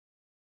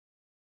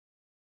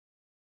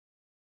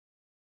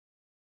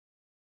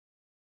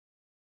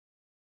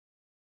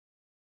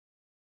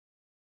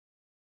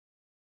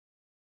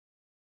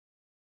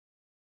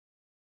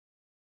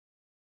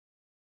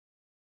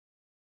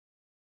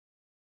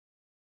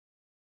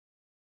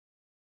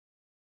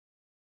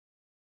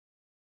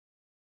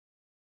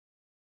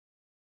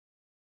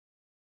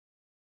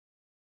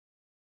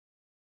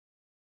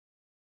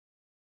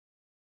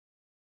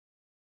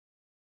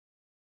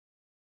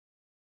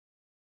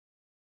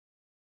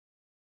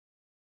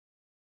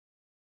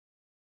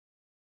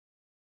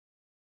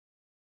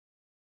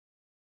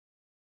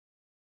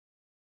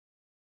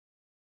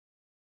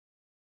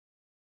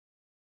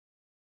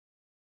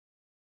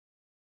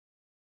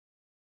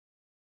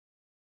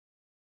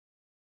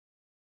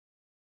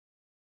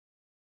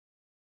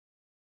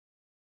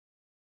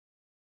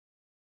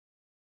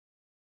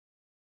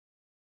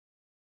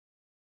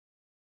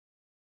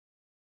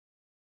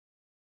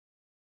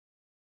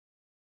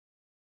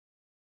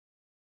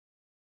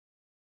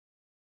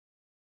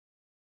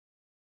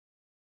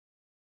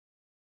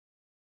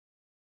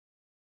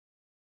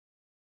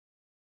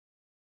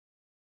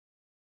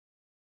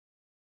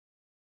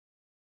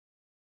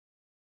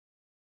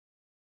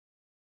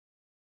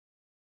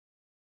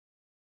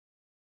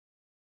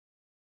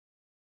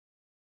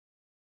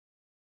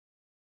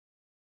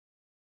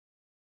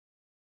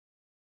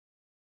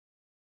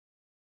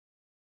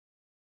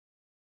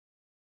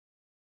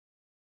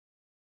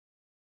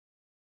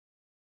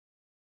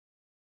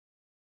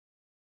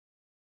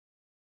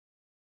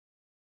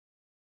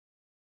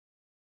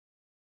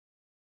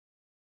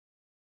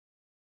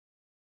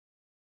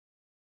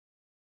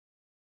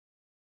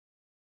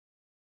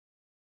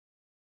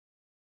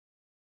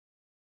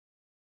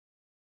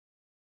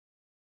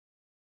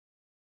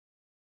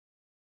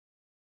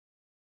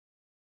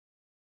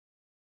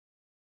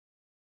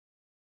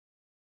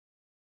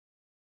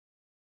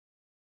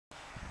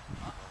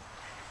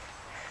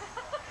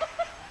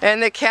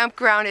And the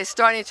campground is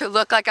starting to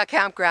look like a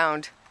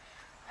campground.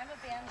 I'm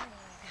abandoning.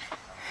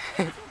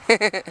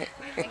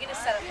 I'm gonna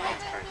set up my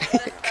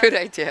tent. Good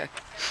idea.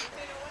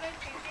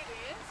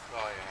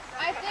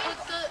 I think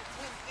with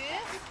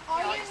this,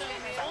 all you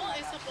middle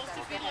is supposed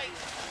to be like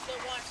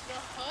the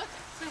hook.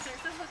 So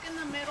there's a hook in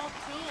the middle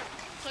too.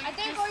 So I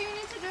think all you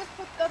need to do is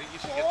put the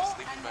pole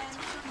and then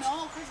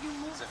no, because you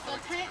move the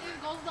tent, it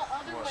goes the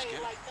other way.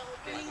 Like the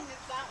opening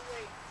is that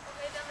way.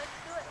 Okay, then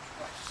let's do it.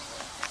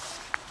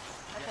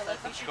 Okay,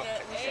 let's we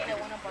should get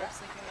one of our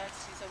sleeping bags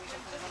so we can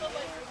put it on the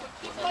floor.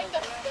 It's like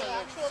the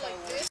actual like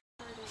this.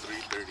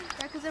 3:30.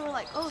 Yeah, because they were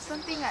like, oh,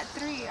 something at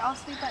 3. I'll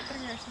sleep at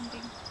 3 or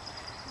something.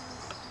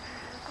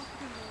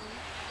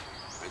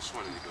 I just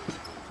wanted to go to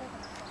school.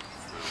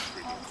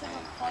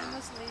 Falling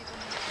asleep.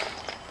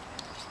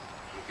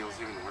 It was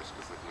even worse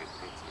because like my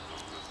throat's like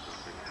all messed up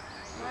right now.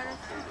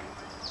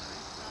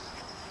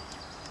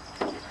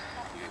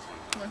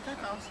 One time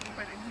I was asleep, I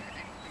didn't hear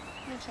anything.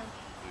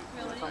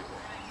 Really?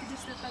 Did you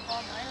sleep like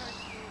all night?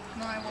 Or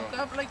no, I woke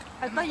up like.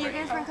 I thought you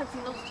guys were in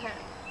Casilo's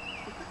tent.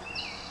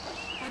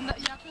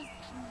 Yeah, because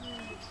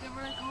they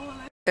were like, oh,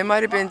 like. It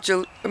might have been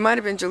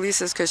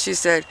Jaleesa's because she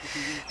said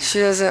she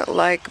doesn't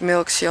like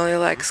milk. She only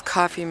likes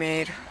coffee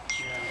made.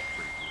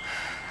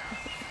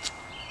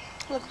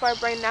 Look,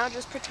 Barb, right now,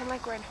 just pretend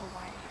like we're in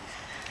Hawaii.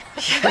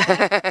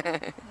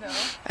 No.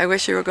 I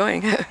wish you were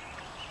going. No,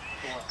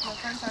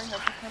 I'm sorry, no,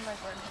 pretend like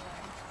we're in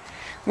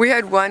Hawaii. We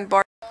had one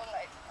bar.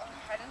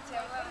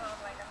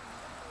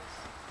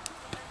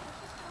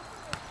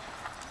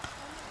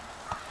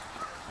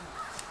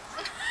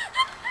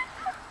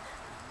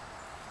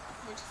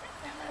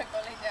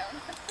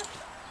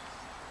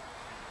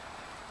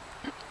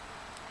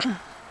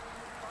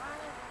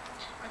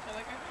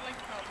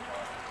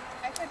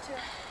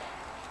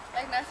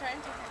 Like, not trying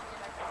to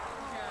like,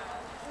 yeah.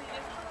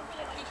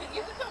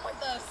 You can come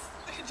with us.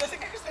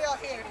 Jessica can stay out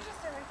here.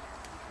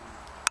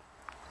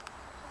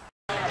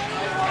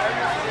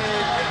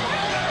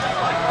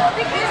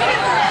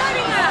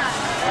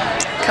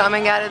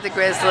 Coming out of the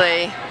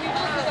Grizzly.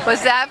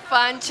 Was that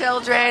fun,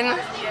 children?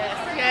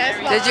 Yes.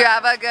 Did you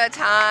have a good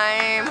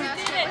time?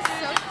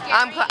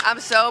 I'm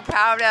so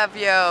proud of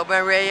you,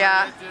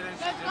 Maria.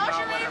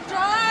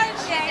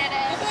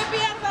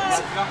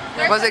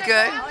 Was it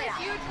good?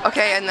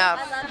 Okay,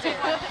 enough.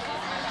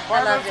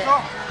 I loved it.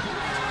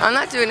 I'm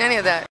not doing any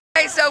of that.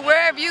 Okay, so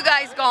where have you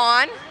guys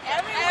gone?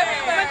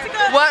 Everywhere.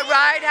 What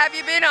ride have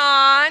you been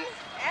on?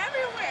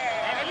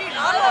 Everywhere. I mean,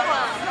 all of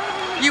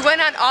them. You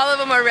went on all of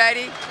them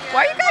already?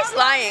 Why are you guys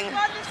lying?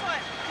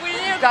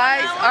 You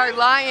guys are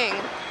lying.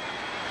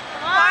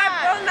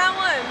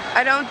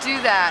 I don't do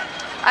that.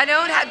 I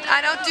don't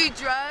do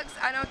drugs,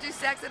 I don't do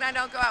sex, and I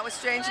don't go out with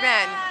strange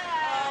men.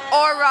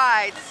 Or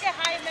rides.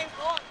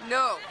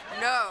 No,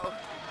 no.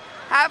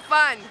 Have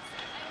fun.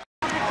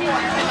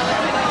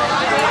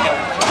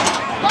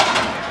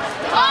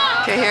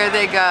 Okay, here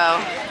they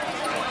go.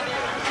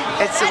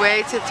 It's a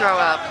way to throw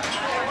up.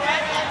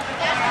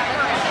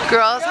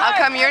 Girls, how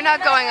come you're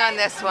not going on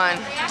this one?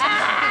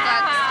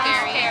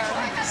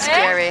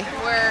 Scary.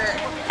 we're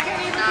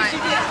not.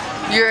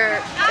 You're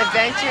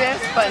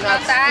adventurous, but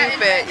not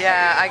stupid.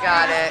 Yeah, I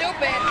got it.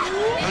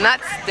 I'm not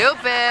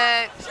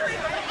stupid.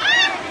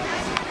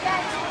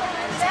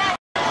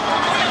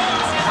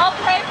 I'll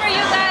pray for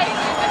you guys.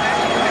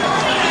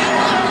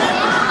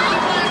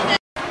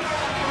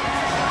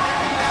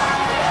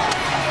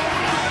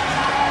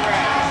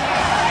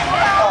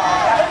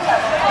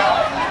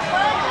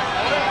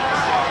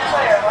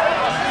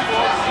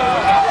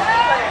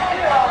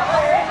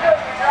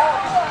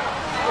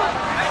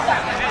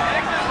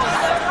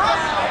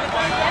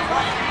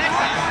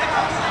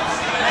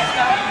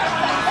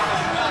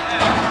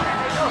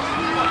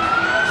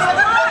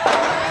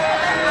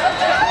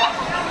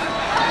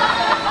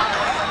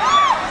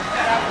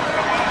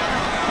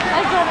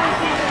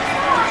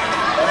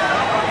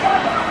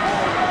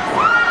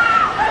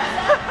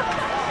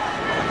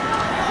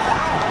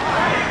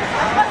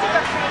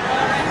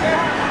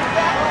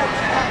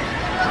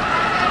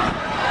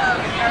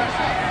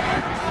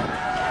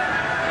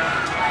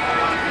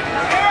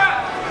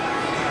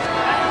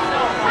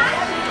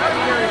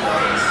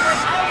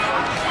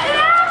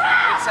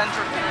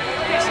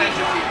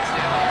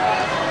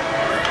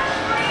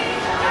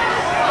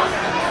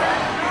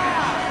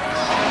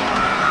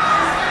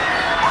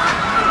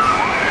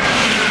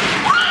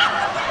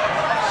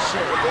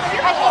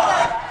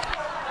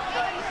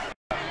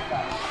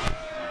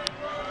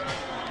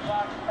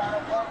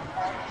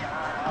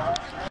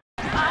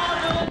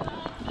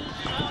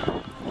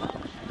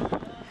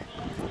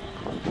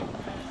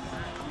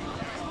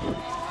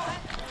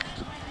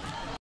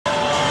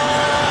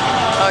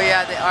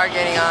 They are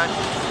getting on.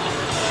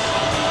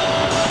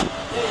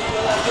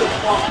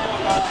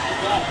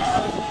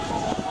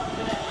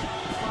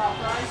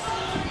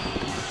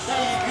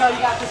 You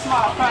got the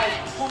smile price.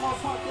 One more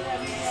pump to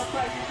that medium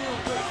price. You're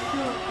doing great. You're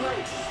doing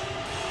great.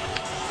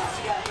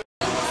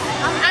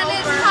 And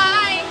it's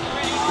high.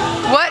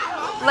 What?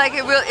 Like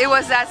it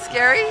was that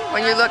scary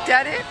when you looked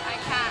at it? I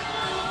can't.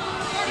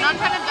 I'm not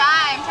trying to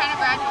die. I'm trying to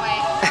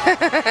graduate.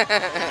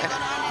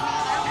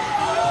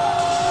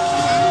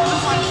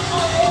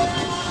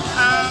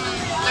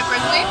 The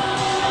Grizzly.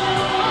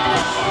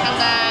 And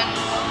then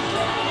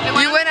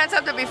You went on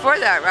something before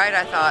that, right?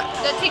 I thought.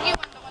 the tiki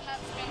one, the one that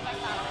spins like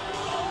that.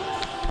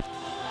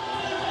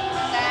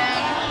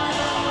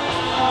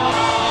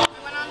 Then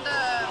we went on the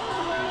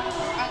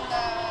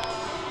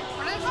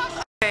what are they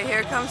called? Okay,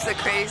 here comes the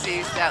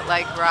crazies that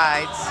like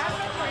rides.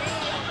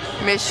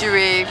 Miss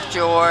Sharif,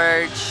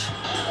 George,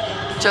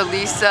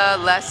 Jaleesa,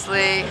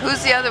 Leslie.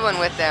 Who's the other one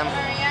with them?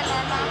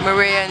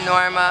 Maria and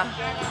Norma.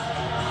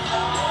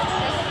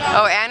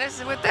 Oh,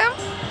 Anna's with them?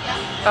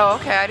 Oh,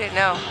 okay, I didn't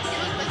know.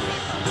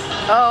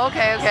 Oh,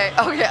 okay,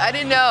 I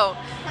didn't know.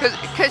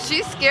 Cause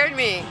she scared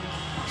me.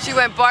 She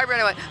went Barbara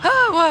and I went,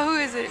 oh, well, who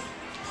is it?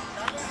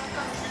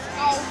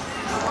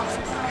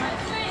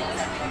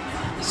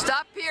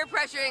 Stop peer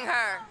pressuring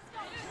her.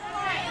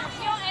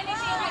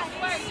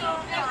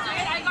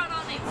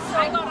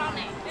 I got on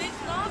it.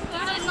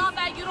 It's not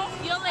bad. You don't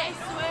feel it.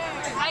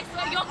 I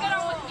swear. You'll get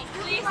on with me,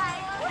 please.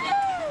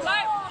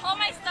 Barb, hold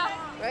my stuff.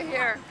 Right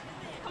here.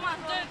 Come on,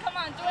 dude. Come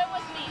on, do it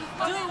with me.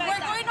 Dude,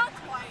 we're going on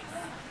twice.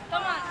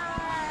 Come on.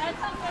 That's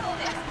how good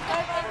it is.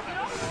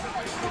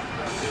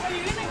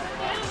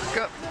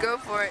 Go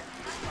for it.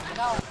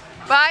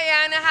 Bye,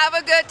 Anna. Have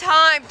a good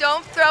time.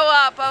 Don't throw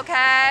up,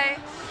 okay?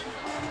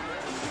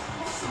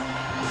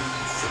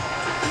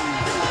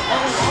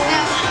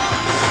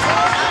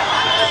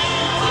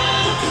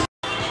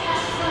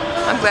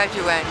 I'm glad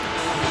you went.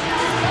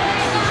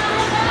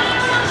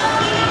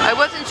 I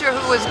wasn't sure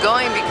who was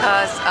going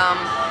because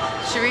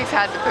Sharif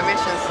had the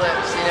permission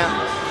slips, you know.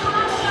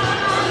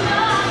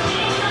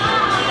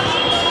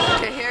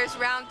 Okay, here's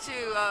round 2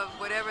 of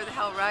whatever the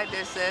hell ride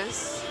this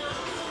is.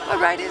 What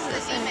ride is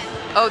this? The Demon.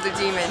 Oh, the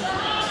Demon.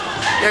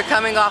 They're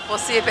coming off. We'll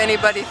see if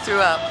anybody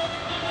threw up.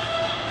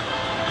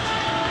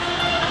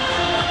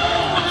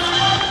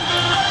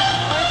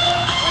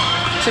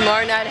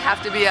 Tomorrow night I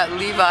have to be at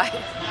Levi.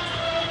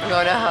 I'm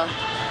going to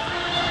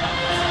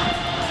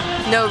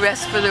no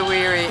rest for the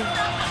weary.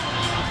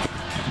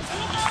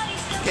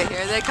 Okay,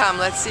 here they come.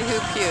 Let's see who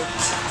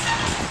puked.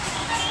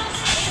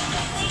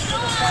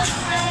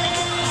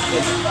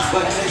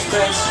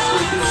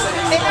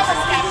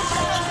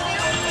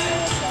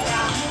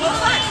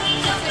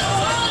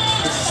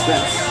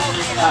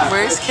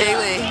 Where's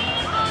Kaylee?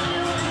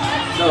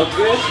 No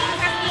good.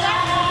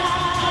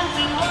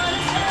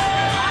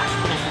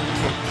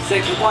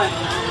 Second one.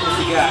 What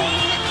you got?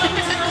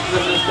 This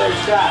is the third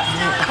shot.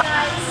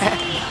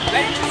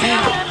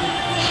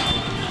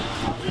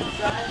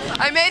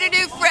 I made a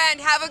new friend.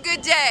 Have a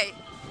good day.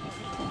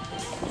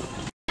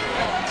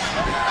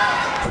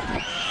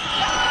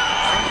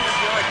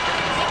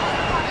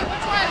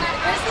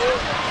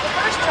 The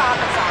first job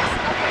is awesome.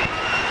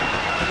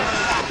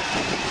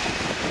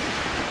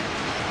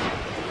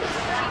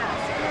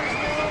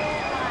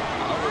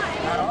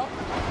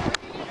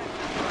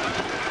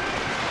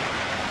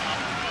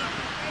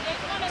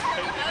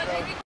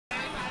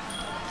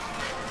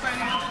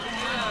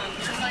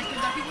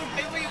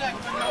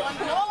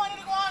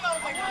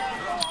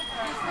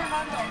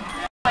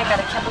 I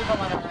can't believe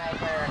I'm on a ride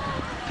where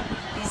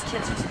these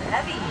kids are too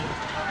heavy.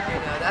 You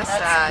know, that's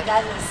sad.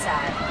 That is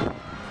sad.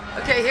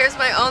 Okay, here's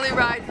my only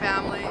ride,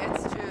 family.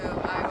 It's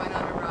true. I went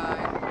on a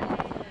ride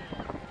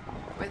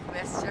with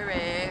Mr.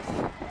 Rafe.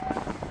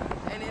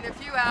 And in a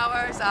few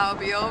hours, I'll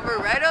be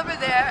right over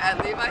there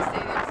at Levi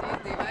Stadium.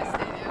 See, Levi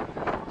Stadium.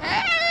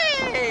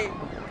 Hey!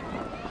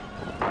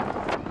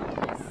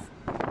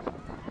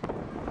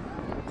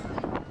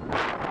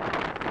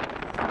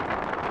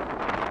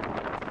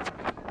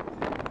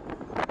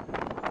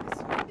 It's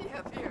windy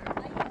up here.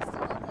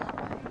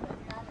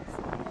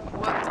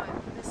 What one?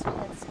 This one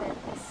that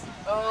spins.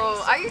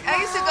 Oh, I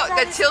used to go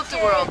the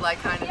tilt-a-whirl like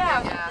kind of thing.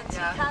 Yeah, the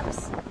yeah. teacups.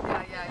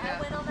 Yeah. I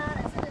went on that. I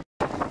said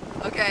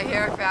it. Okay,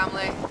 here,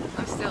 family.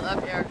 I'm still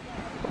up here.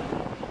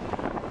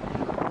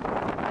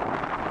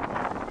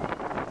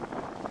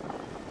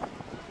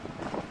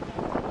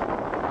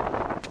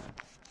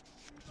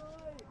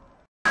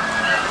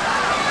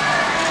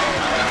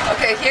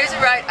 Okay, here's a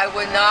ride I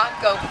would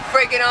not go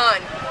friggin'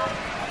 on.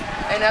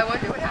 And I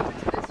wonder what happened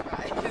to this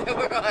ride that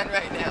we're on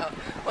right now.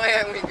 Why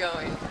aren't we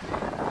going?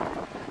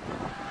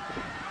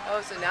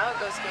 Oh, so now it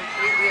goes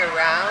completely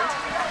around?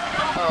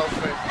 Oh,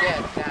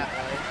 forget that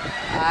one.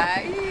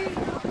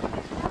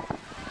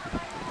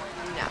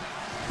 No.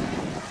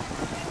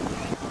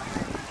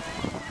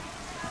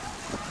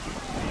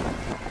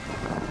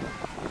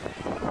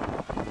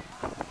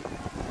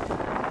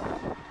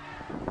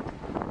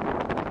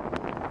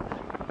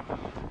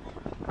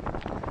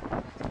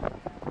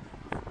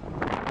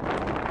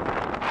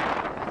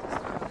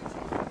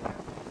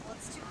 Well,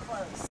 it's too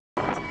close.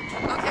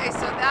 Okay,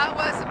 so that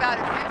was about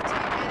a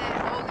 15-minute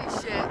holy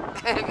shit.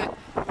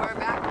 We're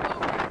back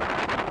home.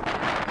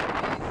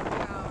 2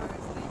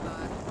 hours,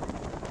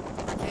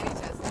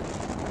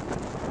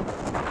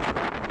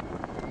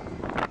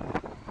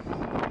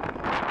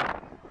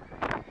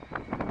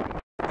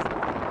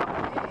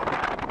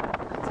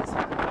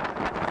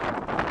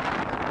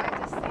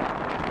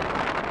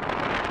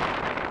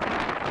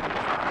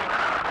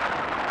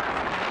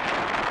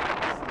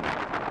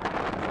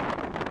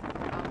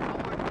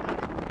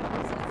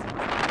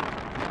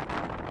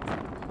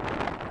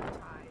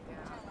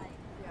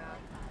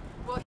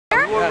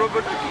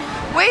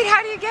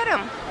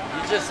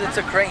 it's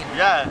a crane.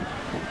 Yeah.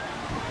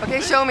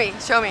 Okay, show me.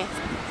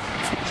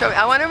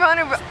 I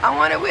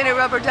want to win a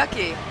rubber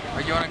ducky.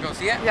 Or you want to go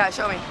see it? Yeah,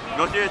 show me.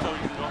 Go see it so we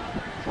can go.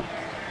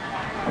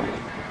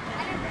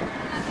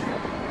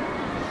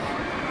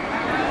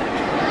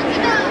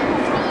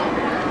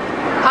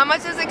 How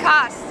much does it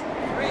cost?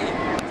 Free.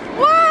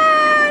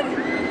 What?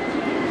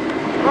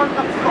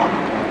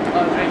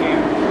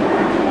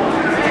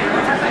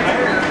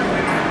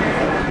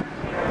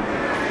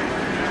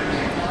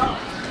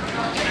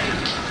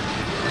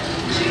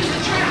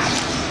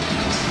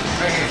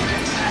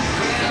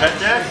 That's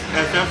it.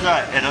 It's just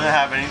that it doesn't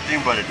have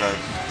anything, but it does.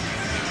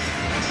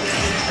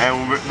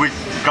 And we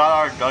got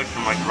our ducks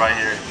from like right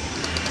here.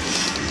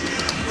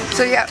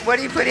 So yeah, what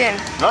do you put in?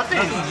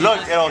 Nothing.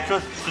 Look, it'll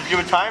just give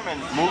it time and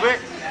move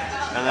it,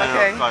 and then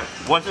Okay. it'll start.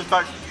 Once it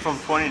starts from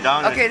 20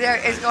 down. Okay, there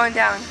it's going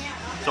down.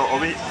 So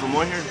over here, from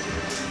over here.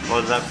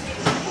 What is that?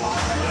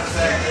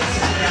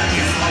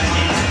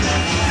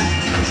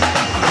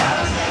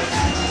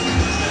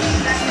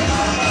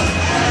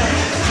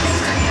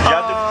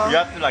 You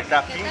have to like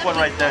that pink one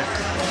right there.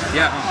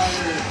 Yeah.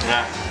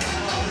 Yeah.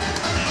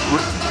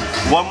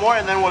 One more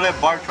and then we'll let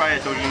Bart try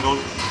it so we can go.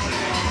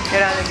 Get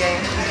on the game.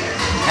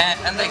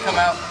 And they come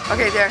out.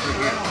 Okay, there.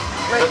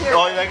 Right here.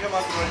 Oh, they come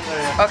out right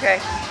there. Yeah.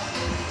 Okay.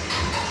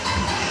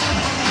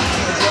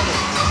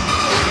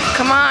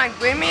 Come on,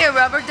 bring me a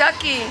rubber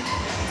ducky.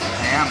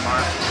 Damn,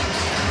 Mark.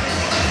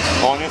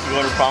 Only if you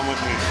go to prom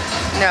with me.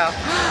 No.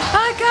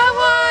 I got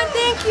one,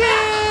 thank you.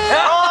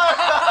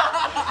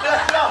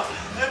 Let's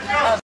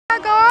go.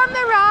 Go on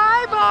the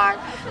ride, Bart.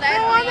 Go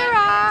on the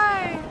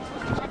ride.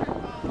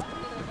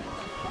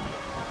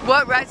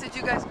 What rides did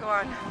you guys go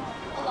on? A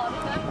lot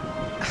of them.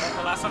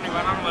 The last one we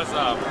went on was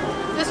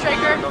The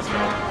striker.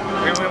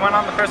 we went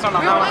on the first one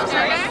on that one.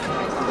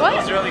 What? It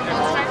was really good.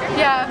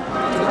 Yeah.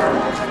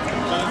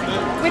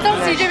 We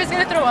thought CJ was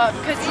gonna throw up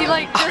because he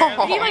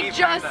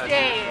just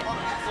ate.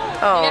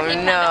 Oh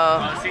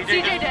no.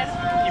 CJ did.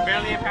 He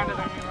barely pounded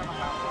on me.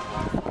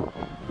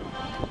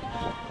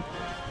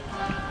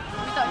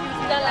 We thought he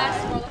was The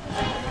last roller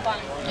coaster was fun.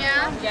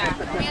 Yeah. Yeah.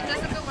 Me and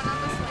Jessica went on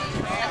the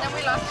sleep, and then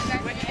we lost the guy.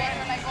 We were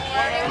like, oh,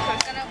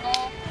 we're gonna go.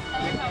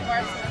 And we thought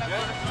Bart's gonna go.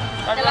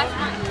 The last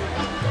one.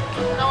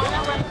 No, we're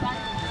not running back.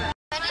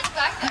 And it's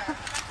back there.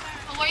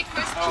 Oh, wait,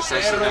 Crystal. She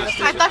said she was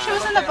I thought she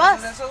was in the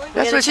bus.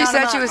 That's what she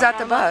said. She was at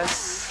the bus.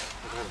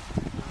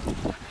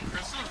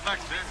 Crystal's back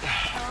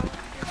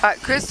there.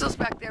 Crystal's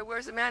back there.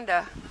 Where's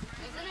Amanda?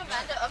 Isn't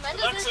Amanda?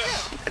 Amanda's in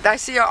too. I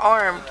see her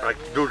arm. Like,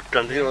 dude,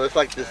 continue. It's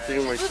like this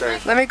thing right there.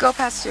 Let me go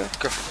past you.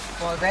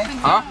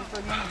 Huh?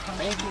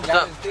 What's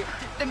up?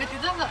 ¿Te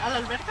metiste a la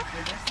alberca?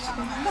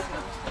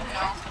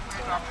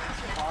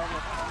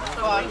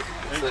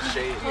 in the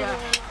shade.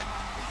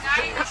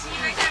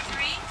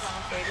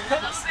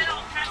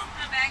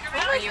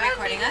 Are you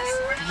recording us?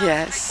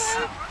 Yes.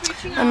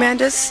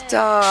 Amanda,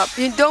 stop.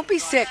 You don't be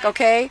sick,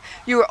 okay?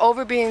 You are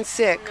over being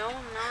sick. No, I'm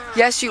not.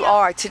 Yes, you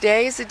are.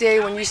 Today is the day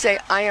when you say,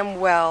 I am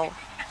well.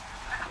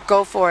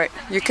 Go for it.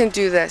 You can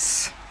do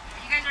this.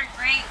 You guys are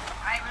great.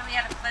 I really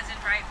had a pleasant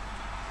drive.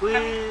 Woo.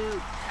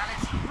 You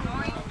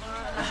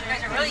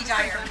guys are really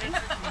tired.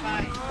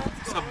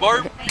 What's up,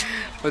 Bart?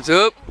 What's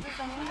up?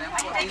 I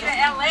can take you to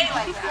LA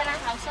like that.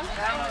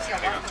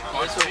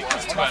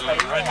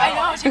 I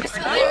know. She was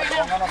right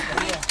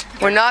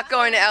now. We're not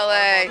going to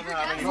LA.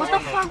 What the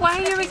fuck? Why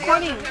are you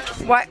recording?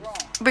 Why?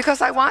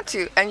 Because I want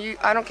to, and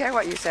I don't care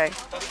what you say.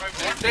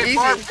 Easy.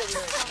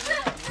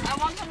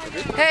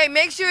 Hey,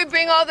 make sure you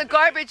bring all the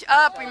garbage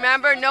up.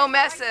 Remember, no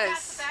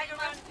messes.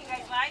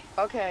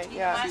 Okay,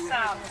 yeah.